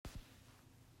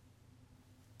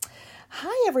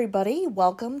Hi, everybody.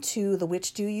 Welcome to the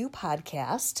Which Do You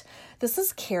podcast. This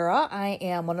is Kara. I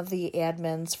am one of the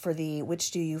admins for the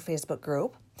Which Do You Facebook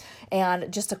group.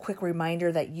 And just a quick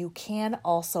reminder that you can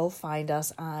also find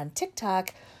us on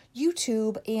TikTok,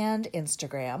 YouTube, and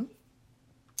Instagram.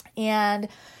 And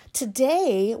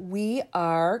today we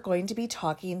are going to be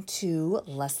talking to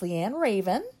Lesley-Anne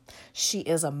Raven. She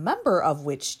is a member of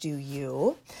Which Do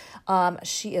You.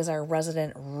 She is our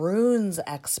resident runes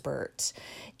expert.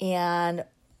 And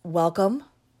welcome,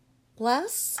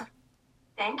 Les.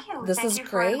 Thank you. This is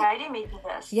great. For inviting me to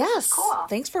this. Yes. This is cool.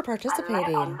 Thanks for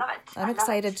participating. I love it. I'm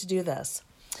excited to do this.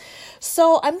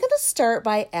 So I'm going to start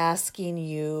by asking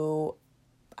you,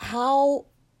 how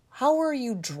are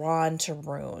you drawn to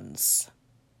runes?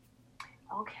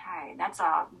 Okay, that's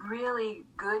a really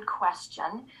good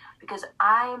question because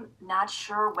I'm not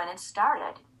sure when it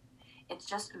started. It's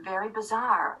just very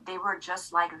bizarre. They were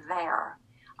just like there.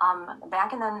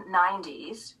 Back in the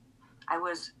 90s, I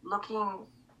was looking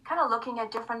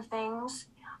at different things.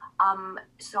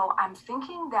 So I'm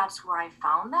thinking that's where I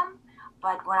found them.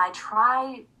 But when I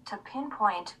try to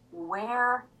pinpoint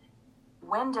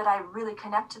when did I really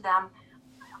connect to them,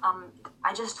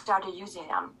 I just started using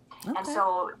them. Okay. And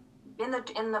so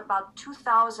in about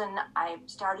 2000, I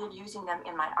started using them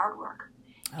in my artwork.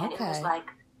 Okay. And it was like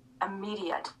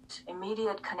immediate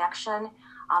connection.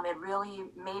 It really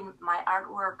made my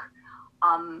artwork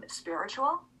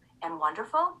spiritual and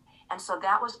wonderful. And so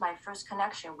that was my first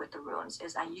connection with the runes,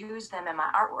 is I used them in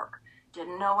my artwork.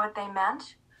 Didn't know what they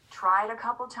meant. Tried a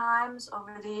couple times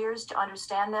over the years to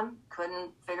understand them.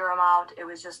 Couldn't figure them out. It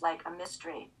was just like a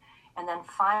mystery. And then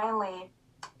finally,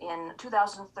 in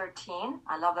 2013,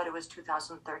 I love that it was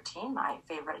 2013, my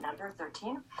favorite number,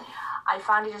 13, I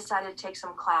finally decided to take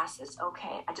some classes.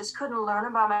 Okay, I just couldn't learn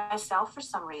about myself for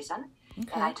some reason.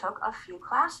 Okay. And I took a few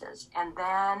classes, and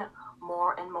then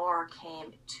more and more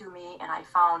came to me, and I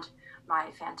found my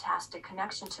fantastic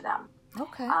connection to them.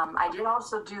 Okay. I did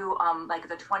also do like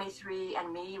the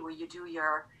 23andMe, where you do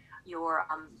your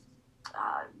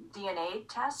DNA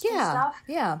test and stuff.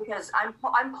 Yeah. Because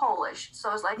I'm Polish,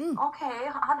 so it's like, okay,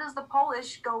 how does the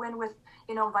Polish go in with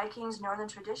Vikings, Northern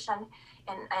tradition?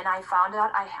 And I found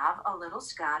out I have a little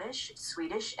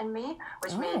Swedish in me,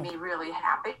 which made me really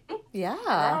happy. Yeah. And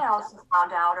then I also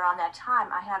found out around that time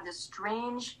I have this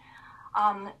strange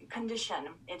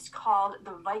condition. It's called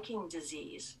the Viking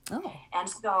disease. Oh. And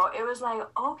so it was like,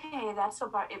 okay, that's so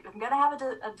bad. If I'm going to have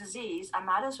a disease, I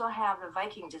might as well have the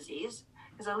Viking disease,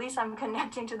 because at least I'm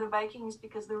connecting to the Vikings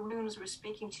because the runes were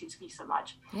speaking to me so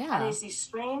much. Yeah. And there's these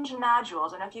strange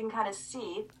nodules. I don't know if you can kind of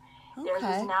see. Okay. There's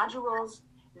these nodules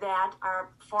that are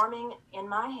forming in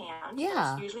my hand.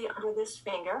 Yeah. It's usually under this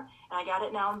finger. And I got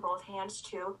it now in both hands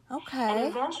too. Okay. And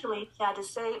eventually, sad to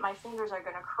say, my fingers are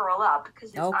going to curl up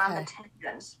because it's on the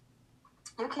tendons.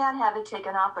 You can have it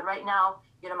taken off, but right now,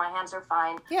 my hands are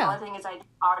fine. Yeah. The only thing is I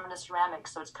are in the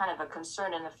ceramics, so it's kind of a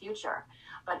concern in the future.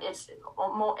 But it's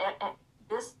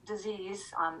this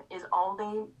disease is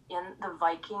only in the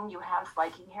Viking. You have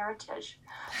Viking heritage.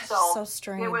 So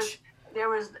strange. There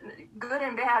was good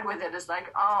and bad with it. It's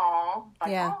like,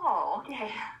 okay.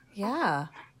 Yeah.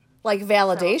 Like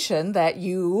validation that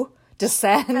you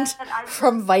descend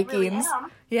from Vikings.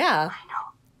 Really yeah. I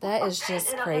know. That is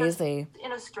just crazy.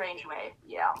 In a strange way.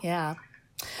 Yeah. Yeah.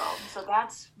 So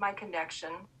that's my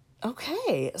connection.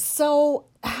 Okay. So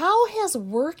how has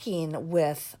working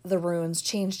with the runes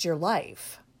changed your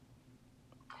life?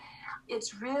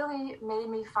 It's really made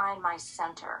me find my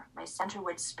center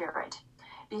with spirit.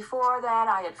 Before that,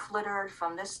 I had flittered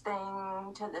from this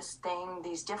thing to this thing,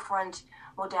 these different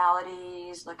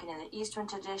modalities, looking in the Eastern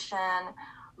tradition,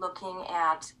 looking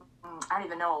at, I don't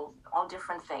even know, all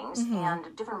different things,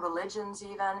 and different religions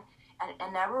even,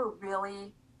 and never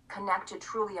really connected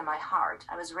truly in my heart.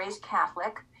 I was raised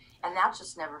Catholic, and that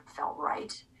just never felt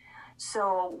right.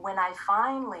 So when I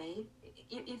finally,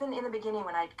 even in the beginning,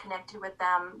 when I connected with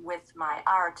them with my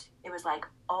art, it was like,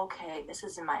 okay, this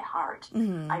is in my heart.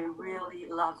 I really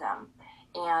love them.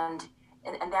 And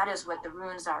that is what the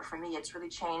runes are for me. It's really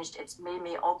changed. It's made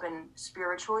me open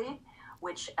spiritually,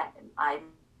 which I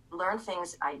learned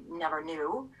things I never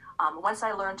knew. Once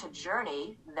I learned to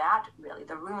journey,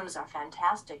 the runes are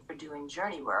fantastic for doing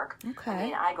journey work. Okay. I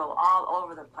mean, I go all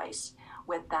over the place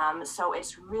with them. So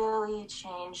it's really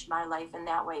changed my life in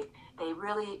that way. They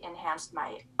really enhanced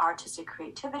my artistic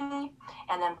creativity,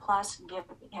 and then plus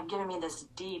have given me this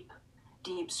deep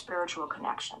spiritual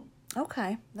connection.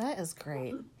 Okay, that is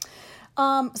great.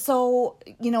 So,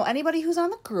 anybody who's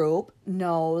on the group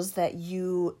knows that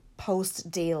you post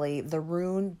daily the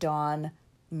Rune Dawn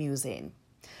Musing.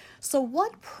 So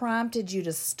what prompted you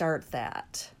to start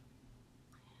that?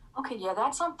 Okay, yeah,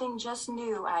 that's something just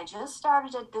new. I just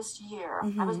started it this year.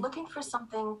 I was looking for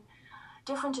something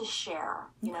different to share,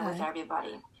 with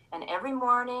everybody. And every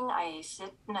morning I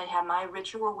sit and I have my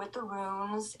ritual with the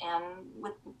runes and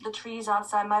with the trees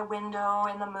outside my window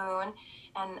and the moon.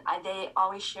 And they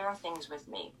always share things with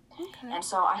me. Okay. And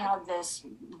so I have this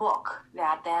book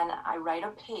that then I write a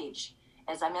page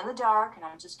as I'm in the dark and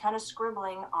I'm just kind of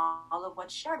scribbling all of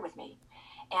what's shared with me.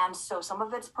 And so some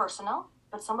of it's personal,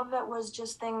 but some of it was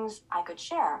just things I could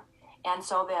share. And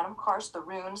so then, of course, the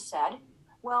runes said,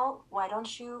 well, why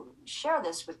don't you share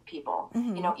this with people?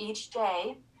 Each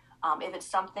day, if it's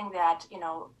something that,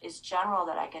 is general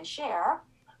that I can share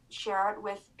it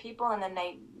with people. And then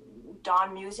they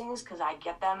dawn musings, because I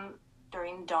get them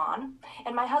during dawn.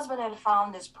 And my husband had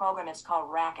found this program. It's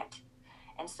called Racket.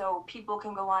 And so people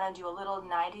can go on and do a little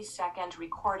 90-second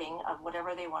recording of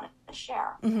whatever they want to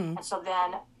share. And so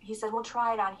then he said, well,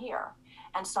 try it on here.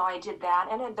 And so I did that,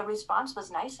 and the response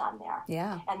was nice on there.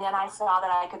 Yeah. And then I saw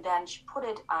that I could then put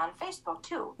it on Facebook,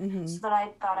 too. So that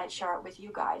I thought I'd share it with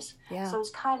you guys. Yeah. So it's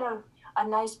kind of a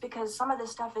nice, because some of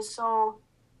this stuff is so,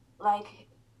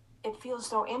 it feels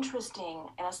so interesting.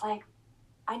 And it's like,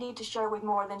 I need to share with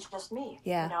more than just me,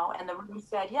 and the room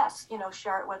said, yes,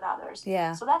 share it with others.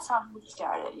 Yeah. So that's how we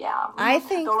started. Yeah. I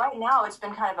think. So right now it's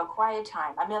been kind of a quiet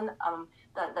time. I'm in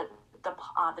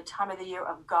the time of the year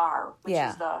of Gar, which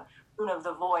is the rune of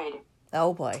the void.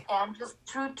 Oh boy. And just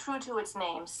true to its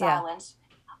name, silence.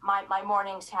 My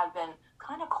mornings have been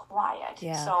kind of quiet.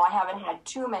 Yeah. So I haven't had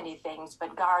too many things,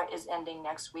 but Gar is ending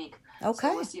next week. Okay.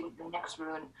 So we'll see what the next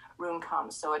rune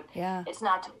comes. So it's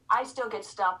not, I still get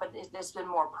stuff, but it's been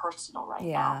more personal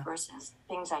now versus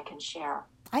things I can share.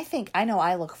 I know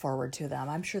I look forward to them.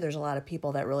 I'm sure there's a lot of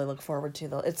people that really look forward to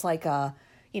them. It's like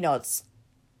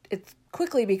it's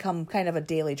quickly become kind of a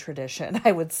daily tradition,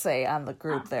 I would say, on the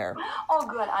group there. Oh,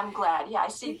 good. I'm glad. Yeah, I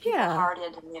see people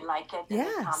hearted and they like it in the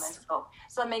comments.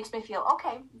 So it makes me feel,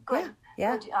 okay, good.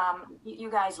 Yeah. Good.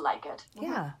 You guys like it.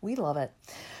 Yeah, we love it.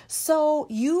 So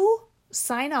you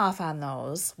sign off on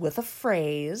those with a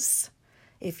phrase,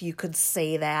 if you could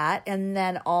say that, and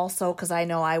then also, because I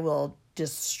know I will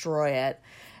destroy it,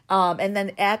 and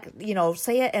then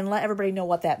say it and let everybody know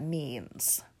what that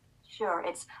means. Sure.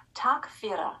 It's tak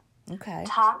fira. Okay.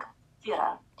 Tak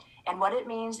fira. And what it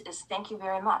means is thank you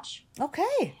very much.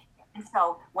 Okay. And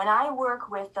so when I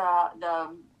work with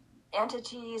the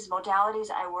entities, modalities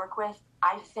I work with,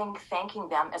 I think thanking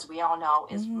them, as we all know,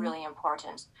 is really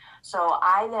important. So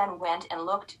I then went and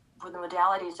looked for the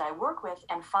modalities I work with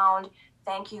and found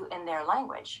thank you in their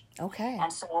language. Okay.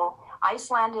 And so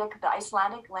the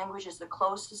Icelandic language is the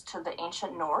closest to the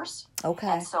ancient Norse. Okay.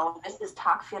 And so this is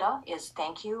takfira, is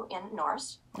thank you in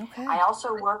Norse. Okay. I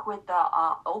also work with the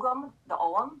ogum,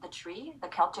 the tree, the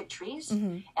Celtic trees.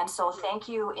 And so thank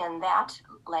you in that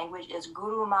language is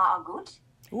guru ma'agut.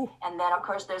 Ooh. And then, of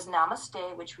course, there's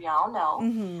namaste, which we all know.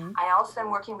 I also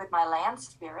am working with my land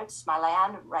spirits, my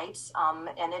land rights,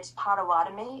 and it's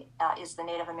Potawatomi is the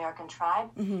Native American tribe.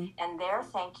 And their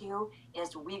thank you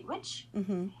is Wigwich.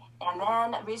 And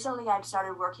then recently I've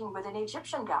started working with an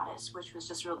Egyptian goddess, which was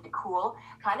just really cool,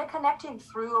 kind of connecting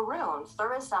through a rune.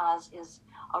 Thurisaz is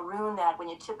a rune that when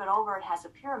you tip it over, it has a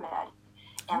pyramid.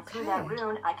 And through that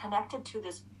rune, I connected to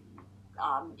this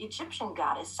Egyptian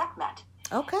goddess, Sekhmet.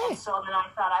 Okay. And so then I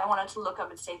thought I wanted to look up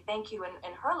and say thank you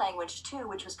in her language too,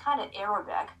 which was kind of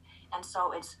Arabic. And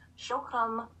so it's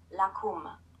shukram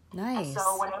lakum. Nice. And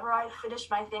so whenever I finish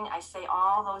my thing, I say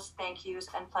all those thank yous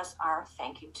and plus our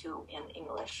thank you too in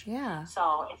English. Yeah.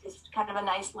 So it's kind of a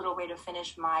nice little way to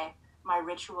finish my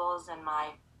rituals and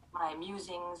my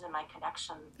musings and my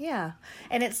connection. Yeah.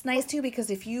 And it's nice too, because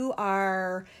if you're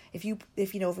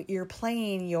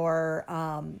playing your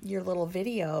little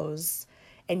videos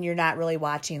and you're not really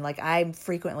watching, like I'm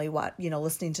frequently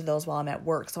listening to those while I'm at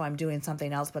work. So I'm doing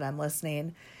something else, but I'm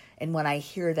listening. And when I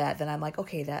hear that, then I'm like,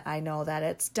 okay, that I know that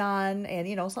it's done. And,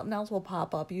 something else will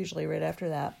pop up usually right after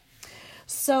that.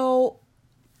 So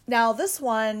now this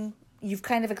one you've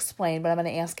kind of explained, but I'm going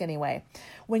to ask anyway.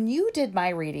 When you did my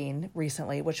reading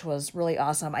recently, which was really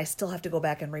awesome, I still have to go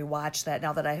back and rewatch that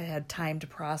now that I had time to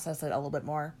process it a little bit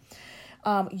more.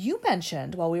 You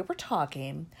mentioned while we were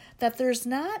talking that there's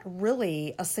not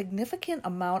really a significant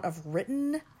amount of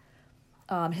written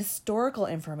historical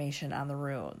information on the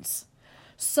runes.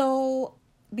 So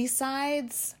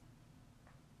besides,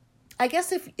 I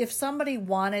guess if somebody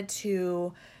wanted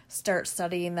to start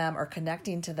studying them or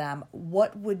connecting to them,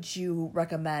 what would you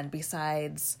recommend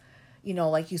besides,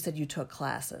 like you said, you took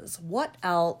classes? What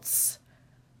else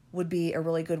would be a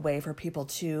really good way for people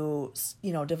to,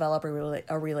 develop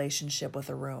a relationship with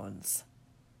the runes?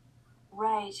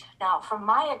 Right. Now, from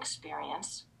my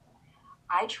experience,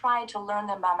 I tried to learn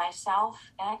them by myself,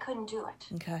 and I couldn't do it.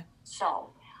 Okay.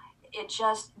 So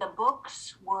the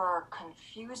books were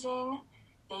confusing.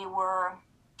 They were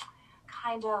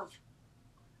kind of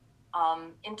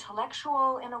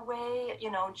intellectual in a way,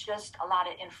 just a lot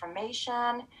of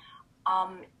information.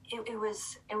 It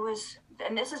was,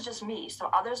 and this is just me. So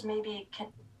others maybe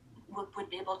would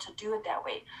be able to do it that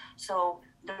way. So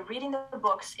the reading the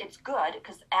books, it's good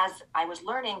because as I was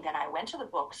learning, then I went to the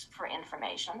books for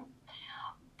information.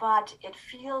 But it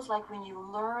feels like when you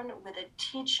learn with a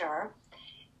teacher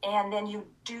and then you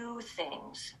do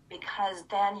things, because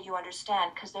then you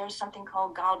understand, because there's something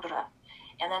called Galdra,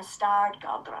 and then Start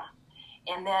Galdra,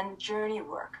 and then journey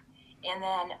work. And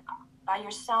then by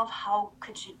yourself, how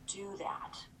could you do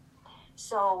that?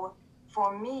 So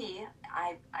for me,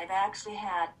 I've actually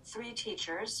had 3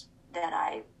 teachers that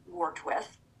I worked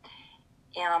with.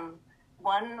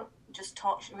 One just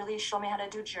really showed me how to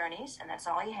do journeys, and that's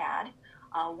all he had.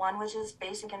 One was just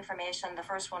basic information. The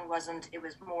first one wasn't. It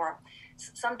was more,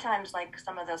 sometimes like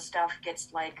some of the stuff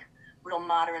gets like real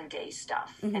modern day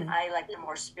stuff. Mm-hmm. And I like the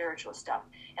more spiritual stuff.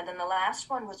 And then the last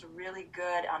one was really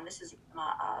good. This is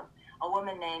a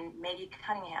woman named Maggie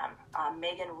Cunningham.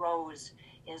 Megan Rose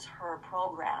is her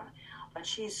program. But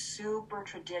she's super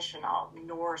traditional,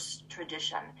 Norse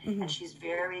tradition. Mm-hmm. And she's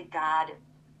very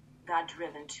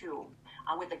God-driven too,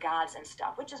 with the gods and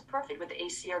stuff, which is perfect with the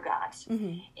Aesir gods.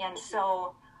 Mm-hmm. And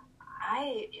so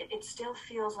it still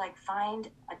feels like find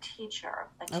a teacher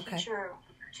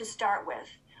to start with.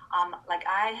 Like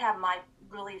I have my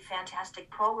really fantastic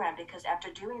program because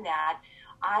after doing that,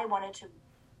 I wanted to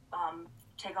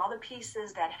take all the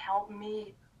pieces that help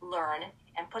me learn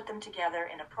and put them together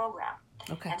in a program.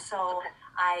 Okay. And so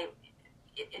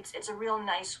it's a real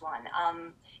nice one.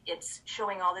 It's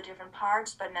showing all the different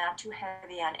parts, but not too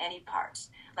heavy on any parts.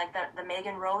 Like the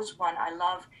Megan Rose one, I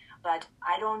love, but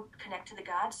I don't connect to the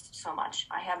gods so much.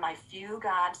 I have my few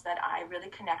gods that I really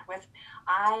connect with.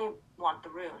 I want the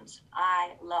runes.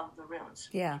 I love the runes.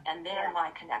 Yeah. And they're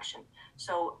my connection.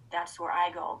 So that's where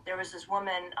I go. There was this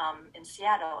woman in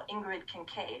Seattle, Ingrid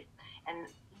Kincaid, and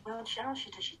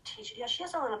she teach. Yeah, she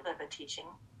has a little bit of a teaching,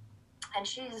 and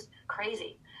she's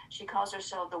crazy. She calls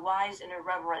herself the wise and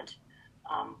irreverent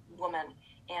woman,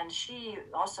 and she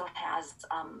also has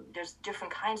there's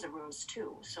different kinds of runes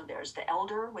too. So there's the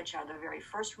Elder, which are the very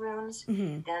first runes.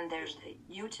 Mm-hmm. Then there's the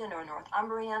Jotun or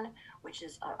Northumbrian, which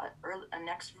is a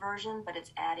next version, but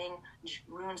it's adding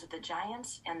runes of the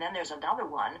giants. And then there's another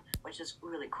one, which is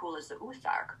really cool, is the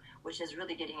Uthark, which is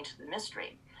really getting into the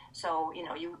mystery. So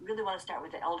you really want to start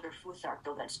with the Elder Futhark,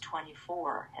 though that's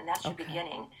 24, and that's your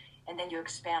beginning, and then you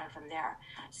expand from there.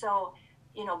 So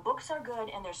books are good,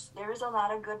 and there is a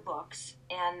lot of good books.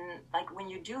 And like when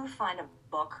you do find a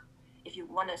book, if you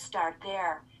want to start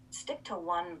there, stick to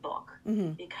one book,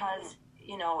 mm-hmm. because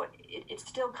it's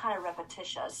still kind of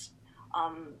repetitious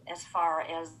as far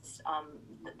as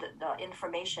the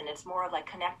information. It's more of like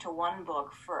connect to one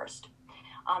book first.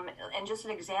 And just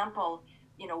an example,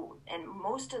 and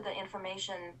most of the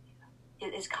information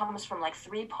comes from like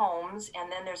 3 poems,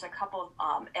 and then there's a couple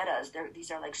of eddas. These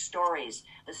are like stories,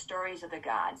 the stories of the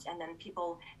gods, and then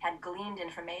people had gleaned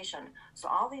information. So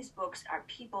all these books are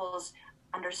people's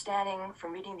understanding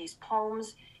from reading these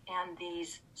poems and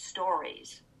these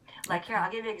stories. Like here,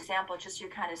 I'll give you an example just so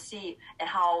you kind of see at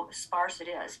how sparse it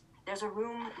is. There's a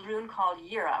rune called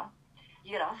Yira,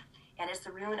 and it's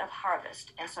the rune of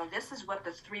harvest. And so this is what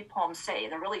the 3 poems say.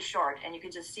 They're really short, and you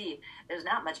can just see there's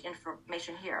not much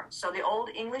information here. So the Old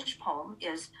English poem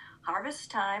is, harvest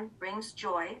time brings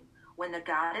joy when the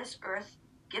goddess Earth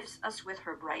gifts us with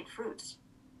her bright fruits.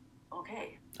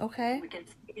 Okay.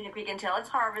 We can tell it's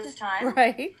harvest time.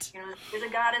 Right. There's a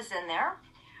goddess in there.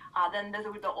 Then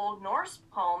the Old Norse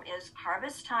poem is,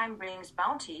 harvest time brings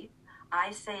bounty. I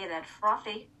say that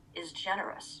Frothy is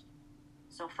generous.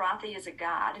 So Frothy is a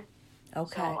god.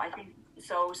 Okay. So I think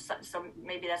so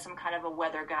maybe that's some kind of a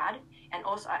weather god. And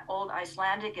also Old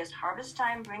Icelandic is, harvest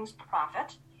time brings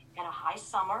profit and a high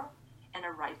summer and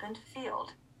a ripened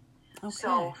field. Okay.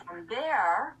 So from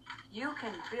there you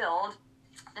can build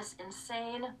this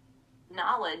insane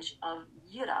knowledge of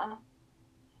Yira,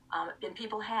 and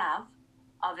people have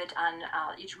of it on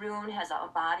each rune has a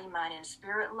body, mind, and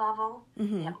spirit level.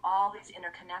 Mm-hmm. They have all these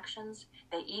interconnections.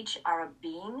 They each are a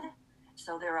being.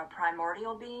 So they're a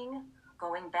primordial being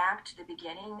going back to the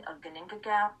beginning of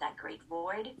Ganingagap, that great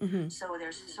void. Mm-hmm. So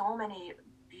there's so many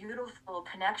beautiful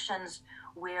connections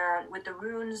where with the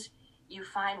runes you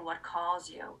find what calls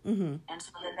you, mm-hmm.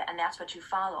 and that's what you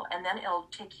follow, and then it'll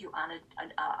take you on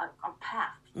a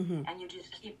path, mm-hmm. and you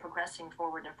just keep progressing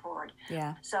forward and forward.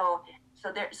 Yeah. So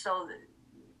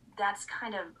that's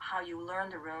kind of how you learn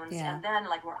the runes. Yeah. And then,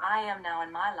 like, where I am now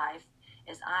in my life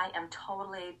is I am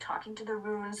totally talking to the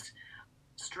runes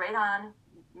straight on,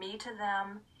 me to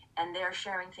them, and they're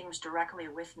sharing things directly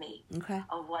with me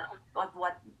of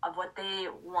what they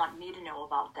want me to know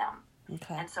about them.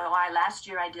 Okay. And so last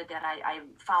year I did that. I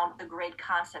found the great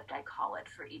concept, I call it,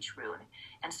 for each rune.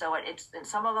 And so and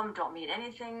some of them don't mean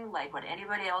anything like what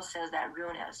anybody else says that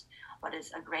rune is, but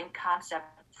it's a great concept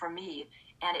for me,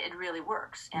 and it really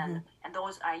works. And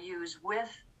those I use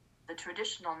with the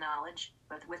traditional knowledge,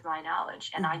 but with my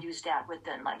knowledge, and I use that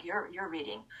within like your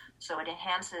reading, so it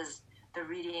enhances the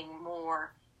reading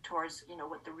more towards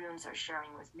what the runes are sharing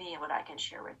with me and what I can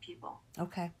share with people.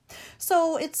 Okay.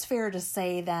 So it's fair to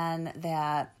say then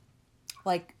that,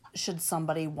 like, should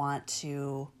somebody want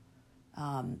to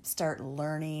start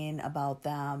learning about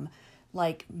them,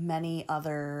 like many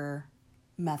other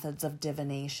methods of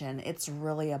divination, it's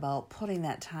really about putting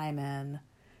that time in,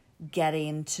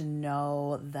 getting to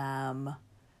know them.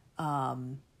 I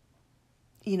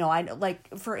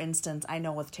like, for instance, I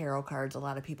know with tarot cards, a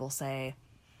lot of people say,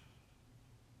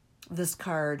 this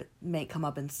card may come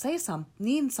up and say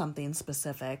mean something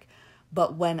specific,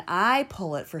 but when I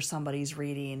pull it for somebody's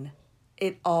reading,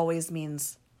 it always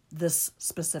means this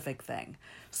specific thing.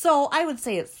 So I would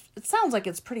say it sounds like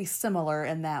it's pretty similar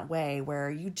in that way, where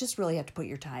you just really have to put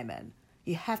your time in.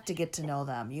 You have to get to know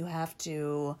them. You have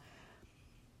to,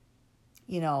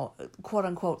 quote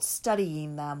unquote,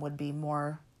 studying them would be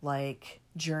more like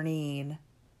journeying,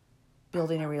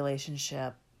 building a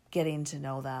relationship, getting to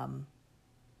know them.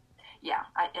 Yeah,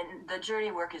 and the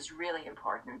journey work is really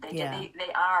important. They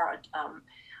are,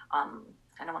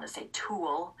 I don't want to say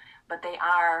tool, but they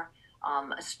are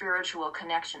a spiritual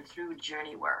connection through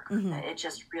journey work. It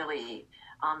just really,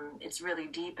 it's really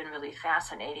deep and really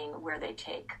fascinating where they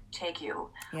take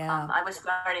you. Yeah. I was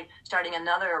starting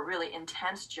another really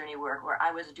intense journey work where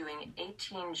I was doing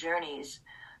 18 journeys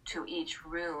to each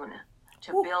rune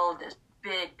to build this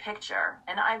big picture,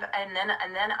 and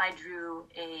then I drew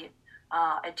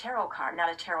a tarot card,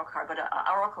 not a tarot card, but an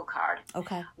oracle card,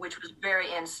 which was very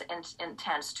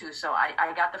intense too. So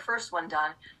I got the first one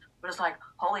done, but it's like,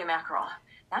 holy mackerel,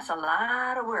 that's a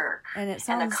lot of work. And it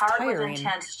sounds and the card tiring. was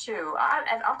intense too.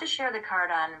 I'll have to share the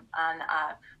card on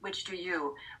Which Do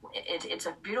You. It's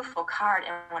a beautiful card,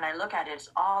 and when I look at it, it's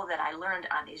all that I learned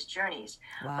on these journeys.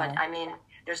 Wow. But I mean,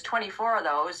 there's 24 of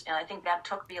those, and I think that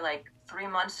took me like 3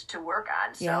 months to work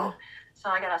on. So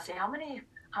I gotta say, how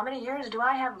many years do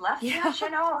I have left yet,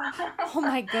 Oh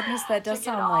my goodness, that does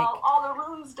sound all, like... all the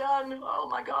runes done. Oh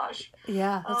my gosh.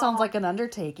 Yeah, that sounds like an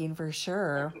undertaking for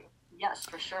sure. Yes,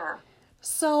 for sure.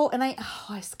 So, and I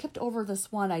skipped over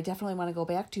this one I definitely want to go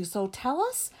back to. So tell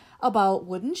us about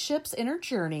Wooden Ship's Inner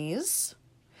Journeys,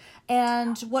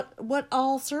 and what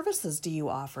all services do you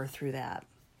offer through that?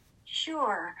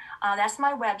 Sure. That's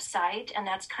my website, and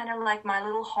that's kind of like my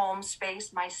little home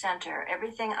space, my center.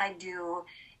 Everything I do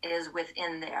is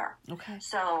within there. Okay.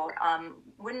 So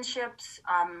wooden ships,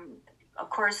 of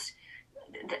course,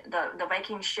 the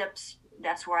Viking ships,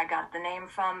 that's where I got the name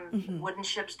from, wooden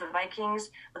ships, the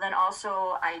Vikings. But then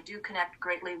also I do connect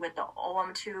greatly with the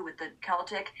Ogham too, with the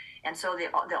Celtic. And so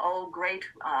the old great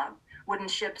wooden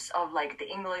ships of like the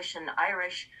English and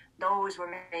Irish, those were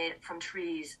made from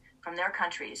trees from their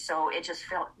countries. So it just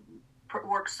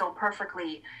worked so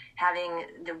perfectly, having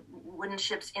the wooden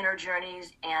ships' inner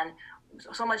journeys, and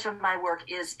so much of my work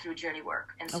is through journey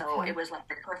work, and so it was like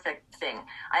the perfect thing.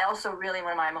 I also really,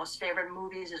 one of my most favorite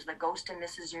movies is The Ghost and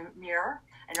Mrs. Muir.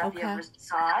 I don't know if you ever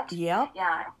saw it. Yep.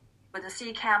 Yeah, with the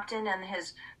sea captain and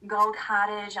his gull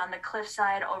cottage on the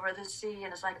cliffside over the sea,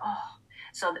 and it's like, oh.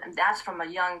 So that's from a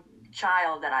young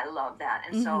child that I love that,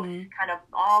 and so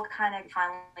all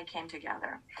finally came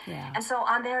together. Yeah. And so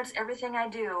on there, it's everything I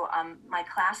do. My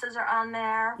classes are on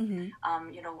there.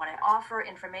 What I offer,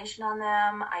 information on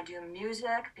them. I do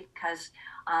music because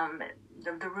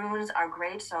the runes are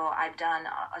great. So I've done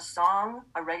a song,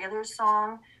 a regular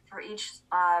song for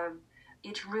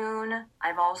each rune.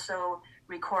 I've also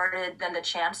recorded then the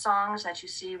chant songs that you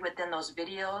see within those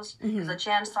videos, because the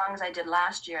chant songs I did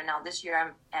last year, now this year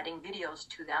I'm adding videos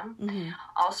to them.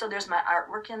 Also, there's my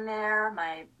artwork in there,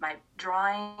 my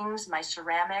drawings, my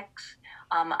ceramics.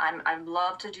 I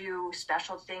love to do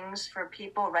special things for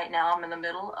people. Right now I'm in the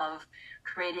middle of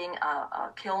creating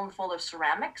a kiln full of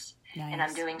ceramics. Nice. And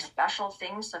I'm doing special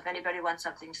things. So if anybody wants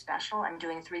something special, I'm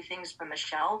doing 3 things for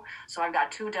Michelle. So I've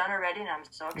got 2 done already, and I'm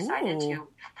so excited to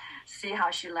see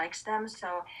how she likes them.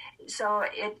 So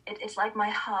it's like my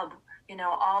hub,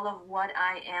 all of what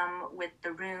I am with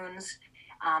the runes,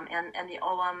 and the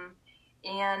Ogham,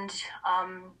 and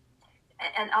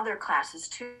and other classes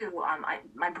too.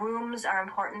 My brooms are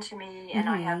important to me, and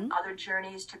I have other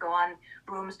journeys to go on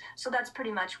brooms. So that's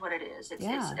pretty much what it is. It's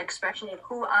an expression of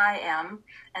who I am,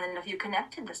 and then if you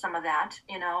connected to some of that,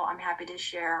 I'm happy to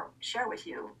share with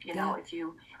you. If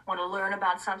you want to learn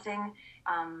about something,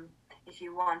 if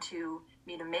you want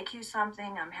me to make you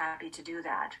something, I'm happy to do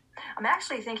that. I'm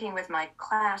actually thinking with my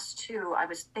class too, I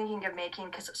was thinking of making,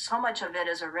 because so much of it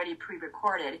is already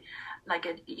pre-recorded,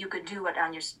 you could do it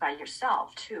by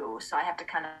yourself too. So I have to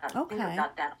kind of think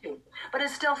about that too. But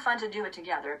it's still fun to do it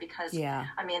together because,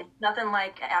 nothing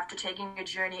like after taking a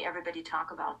journey, everybody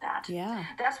talk about that. Yeah.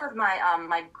 That's with my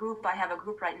my group. I have a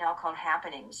group right now called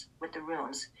Happenings with the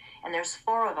Runes. And there's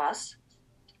 4 of us.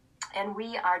 And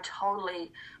we are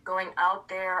totally going out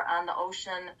there on the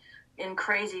ocean in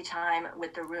crazy time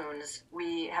with the runes.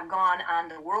 We have gone on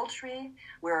the World Tree,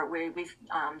 where we've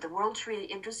the World Tree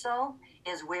Yggdrasil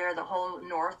is where the whole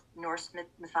Norse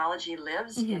mythology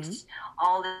lives. It's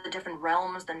all the different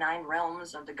realms, the 9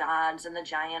 realms of the gods and the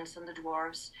giants and the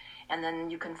dwarves. And then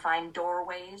you can find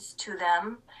doorways to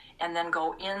them and then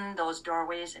go in those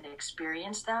doorways and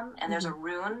experience them. And there's a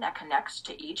rune that connects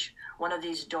to each one of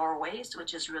these doorways,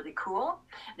 which is really cool.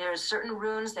 There's certain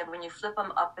runes that when you flip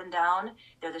them up and down,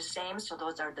 they're the same. So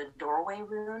those are the doorway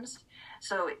runes.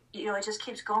 So, it just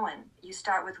keeps going. You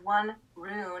start with one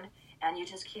rune and you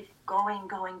just keep going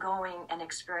and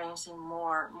experiencing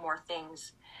more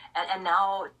things. And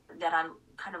now that I'm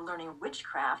kind of learning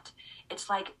witchcraft, it's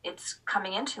like it's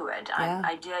coming into it. Yeah.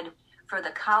 I did, for the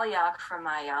Kaliak, for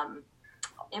my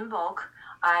Invoke,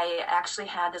 I actually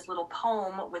had this little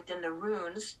poem within the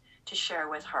runes to share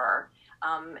with her.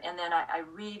 And then I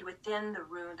read within the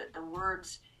rune, the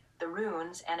words, the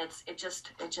runes, and it's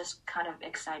just kind of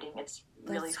exciting. It's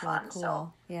really fun. Cool.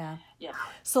 So yeah.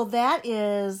 So that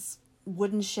is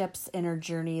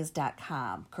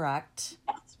woodenshipsinnerjourneys.com, correct?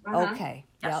 Yes. Okay.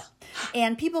 Yes. Yep.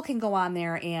 And people can go on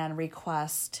there and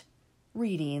request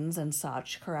readings and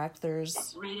such, correct?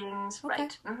 There's readings,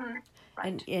 right?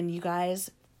 Right. And you guys,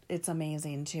 it's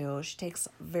amazing too. She takes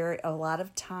a lot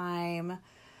of time.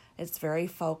 It's very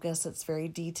focused. It's very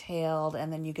detailed,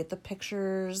 and then you get the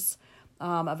pictures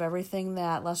of everything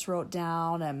that Les wrote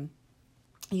down, and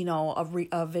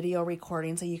a video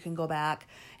recording, so you can go back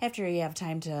after you have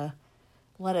time to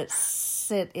let it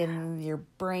sit in your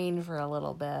brain for a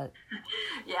little bit.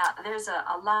 Yeah, there's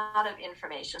a lot of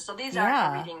information. So these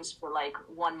aren't readings for like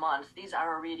 1 month. These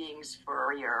are readings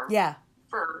for your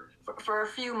for a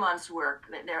few months' work.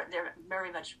 They're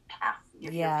very much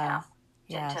your path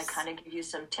to kind of give you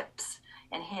some tips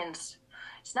and hints.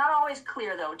 It's not always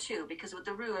clear though too, because with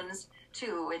the runes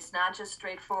too, it's not just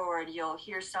straightforward. You'll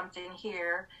hear something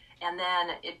here, and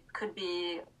then it could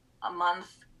be a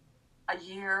month, a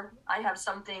year. I have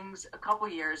some things a couple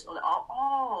years.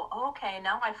 Okay,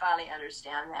 now I finally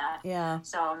understand that. Yeah.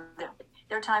 So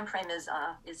their time frame is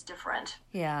different.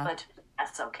 Yeah. But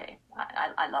that's okay.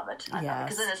 I love it. I love it,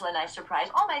 because then it's a nice surprise.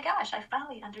 Oh my gosh, I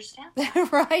finally understand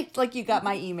that. Right? Like you got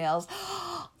my emails.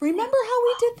 Remember how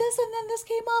we did this and then this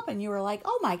came up, and you were like,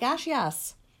 "Oh my gosh,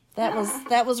 yes." That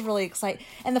was really exciting.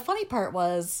 And the funny part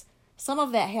was some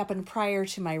of that happened prior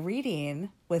to my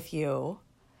reading with you,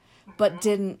 but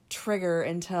didn't trigger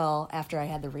until after I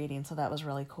had the reading. So that was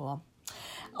really cool.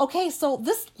 Okay, so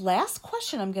this last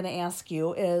question I'm going to ask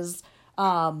you is,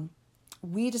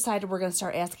 we decided we're going to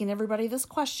start asking everybody this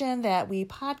question that we do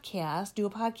a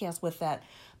podcast with that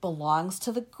belongs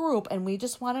to the group. And we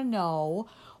just want to know,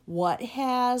 what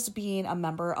has being a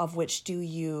member of Which Do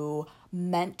You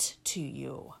meant to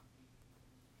you?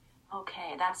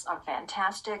 Okay, that's a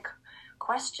fantastic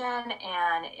question,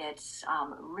 and it's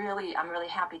I'm really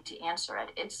happy to answer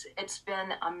it. It's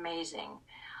been amazing.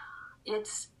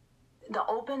 It's the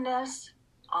openness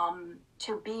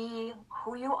to be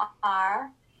who you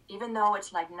are, even though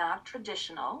it's like not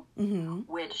traditional,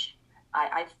 which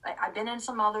I've been in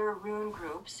some other rune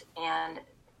groups, and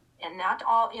not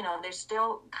all, they're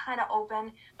still kind of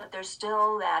open, but there's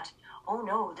still that, oh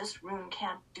no, this rune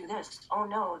can't do this. Oh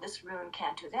no, this rune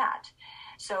can't do that.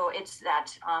 So it's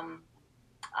that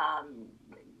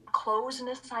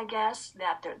closeness, I guess,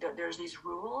 that there's these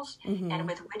rules, and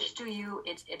with Which Do You,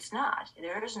 it's not.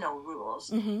 There's no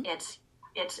rules.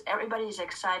 It's everybody's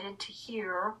excited to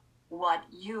hear what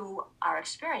you are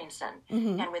experiencing,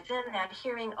 and within that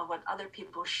hearing of what other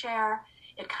people share,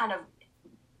 it kind of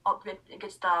it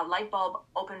gets the light bulb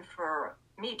open for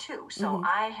me too. So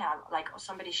I have, like,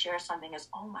 somebody shares something as,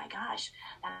 oh my gosh,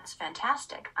 that's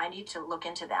fantastic, I need to look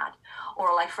into that.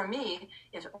 Or like for me,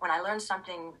 when I learn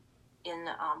something in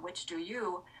Which Do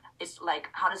You, it's like,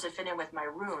 how does it fit in with my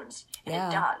runes? And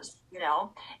it does,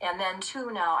 And then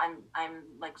too, now I'm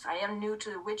like, I am new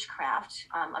to witchcraft.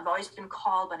 I've always been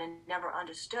called, but I never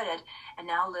understood it. And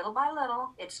now little by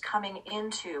little, it's coming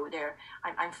into there.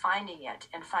 I'm finding it.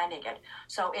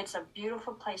 So it's a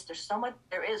beautiful place.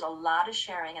 There is a lot of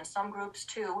sharing, and some groups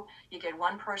too, you get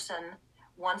one person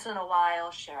once in a while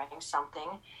sharing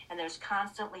something, and there's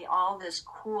constantly all this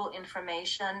cool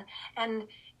information, and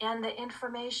the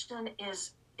information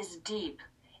is deep,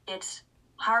 it's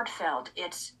heartfelt,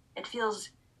 it feels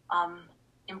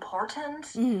important,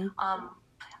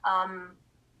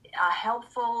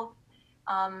 helpful,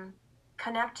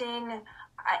 connecting.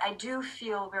 I do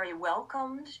feel very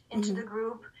welcomed into the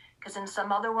group, because in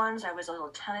some other ones I was a little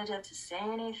tentative to say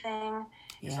anything.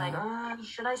 It's like,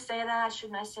 should I say that?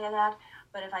 Shouldn't I say that?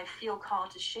 But if I feel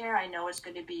called to share, I know it's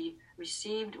going to be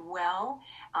received well.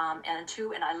 And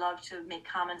I love to make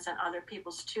comments on other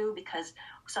people's too, because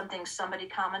somebody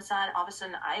comments on, all of a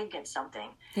sudden I get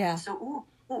something. Yeah. So,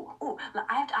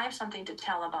 I have something to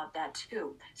tell about that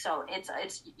too. So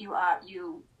you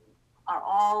are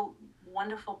all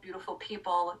wonderful, beautiful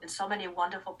people, and so many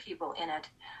wonderful people in it.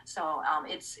 So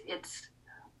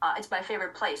it's my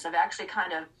favorite place. I've actually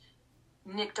kind of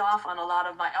nicked off on a lot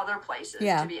of my other places,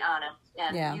 to be honest.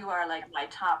 And you are like my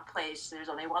top place. There's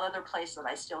only one other place that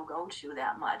I still go to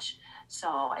that much.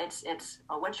 So it's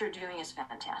what you're doing is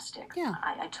fantastic. Yeah,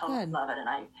 I totally love it, and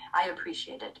I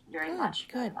appreciate it very much.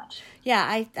 Good. Very much. Yeah,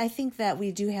 I think that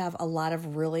we do have a lot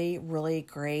of really, really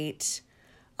great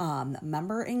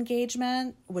member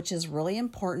engagement, which is really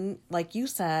important. Like you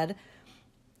said,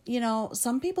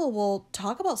 some people will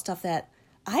talk about stuff that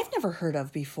I've never heard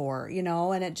of before,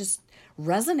 and it just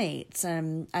resonates.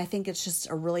 And I think it's just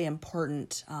a really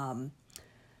important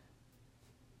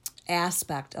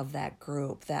aspect of that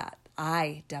group that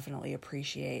I definitely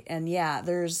appreciate. And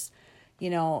there's,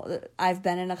 I've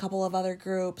been in a couple of other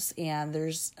groups, and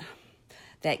there's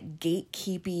that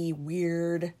gatekeepy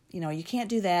weird, you can't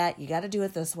do that. You got to do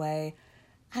it this way.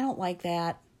 I don't like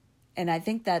that. And I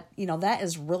think that, that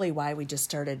is really why we just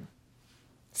started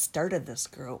this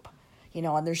group,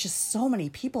 and there's just so many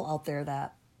people out there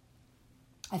that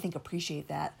I think appreciate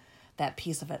that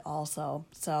piece of it also.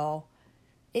 So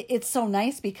it's so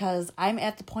nice, because I'm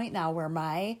at the point now where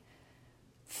my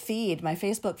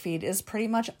Facebook feed is pretty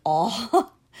much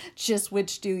all just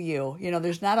Which Do You.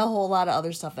 There's not a whole lot of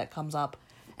other stuff that comes up,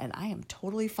 and I am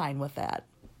totally fine with that.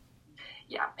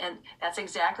 Yeah, and that's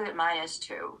exactly what mine is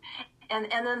too. And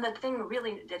then the thing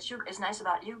really that is nice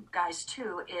about you guys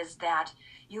too is that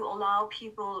you allow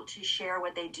people to share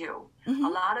what they do. Mm-hmm. A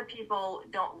lot of people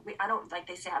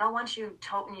they say, I don't want you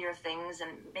toting your things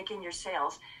and making your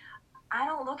sales. I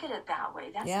don't look at it that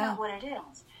way. That's not what it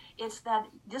is. It's that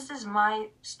this is my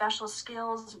special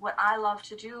skills, what I love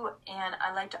to do, and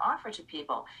I like to offer to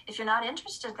people. If you're not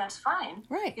interested, that's fine.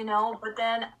 Right. But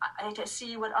then I like to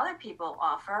see what other people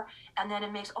offer, and then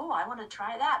it makes, I want to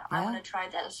try that. I want to try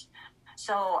this.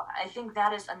 So I think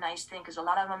that is a nice thing, because a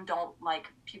lot of them don't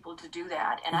like people to do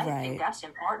that. And I think that's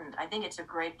important. I think it's a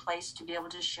great place to be able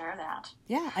to share that.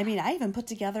 Yeah. I mean, I even put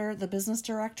together the business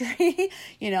directory.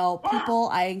 People,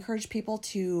 I encourage people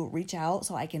to reach out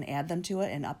so I can add them to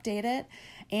it and update it.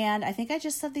 And I think I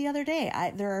just said the other day,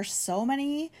 there are so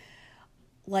many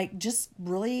just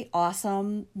really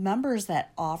awesome members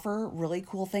that offer really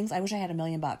cool things. I wish I had $1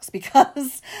 million,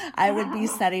 because I would be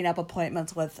setting up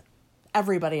appointments with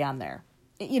everybody on there,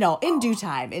 in due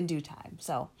time.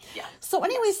 So,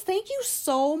 anyways, thank you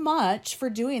so much for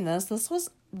doing this. This was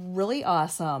really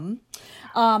awesome.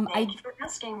 Thank you for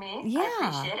asking me. Yeah. I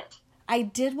appreciate it. I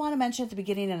did want to mention at the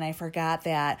beginning, and I forgot,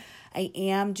 that I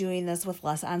am doing this with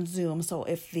Les on Zoom. So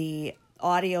if the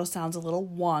audio sounds a little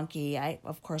wonky,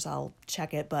 of course I'll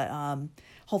check it, but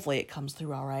hopefully it comes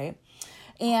through all right.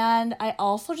 And I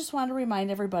also just want to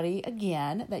remind everybody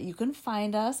again that you can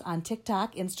find us on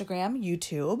TikTok, Instagram,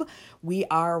 YouTube. We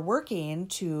are working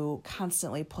to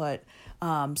constantly put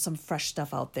some fresh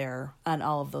stuff out there on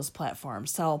all of those platforms.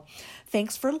 So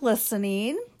thanks for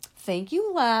listening. Thank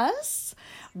you, Les.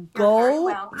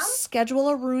 Go schedule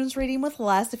a runes reading with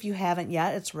Les if you haven't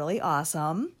yet. It's really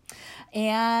awesome.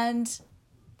 And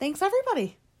thanks,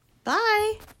 everybody.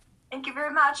 Bye. Thank you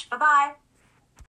very much. Bye-bye.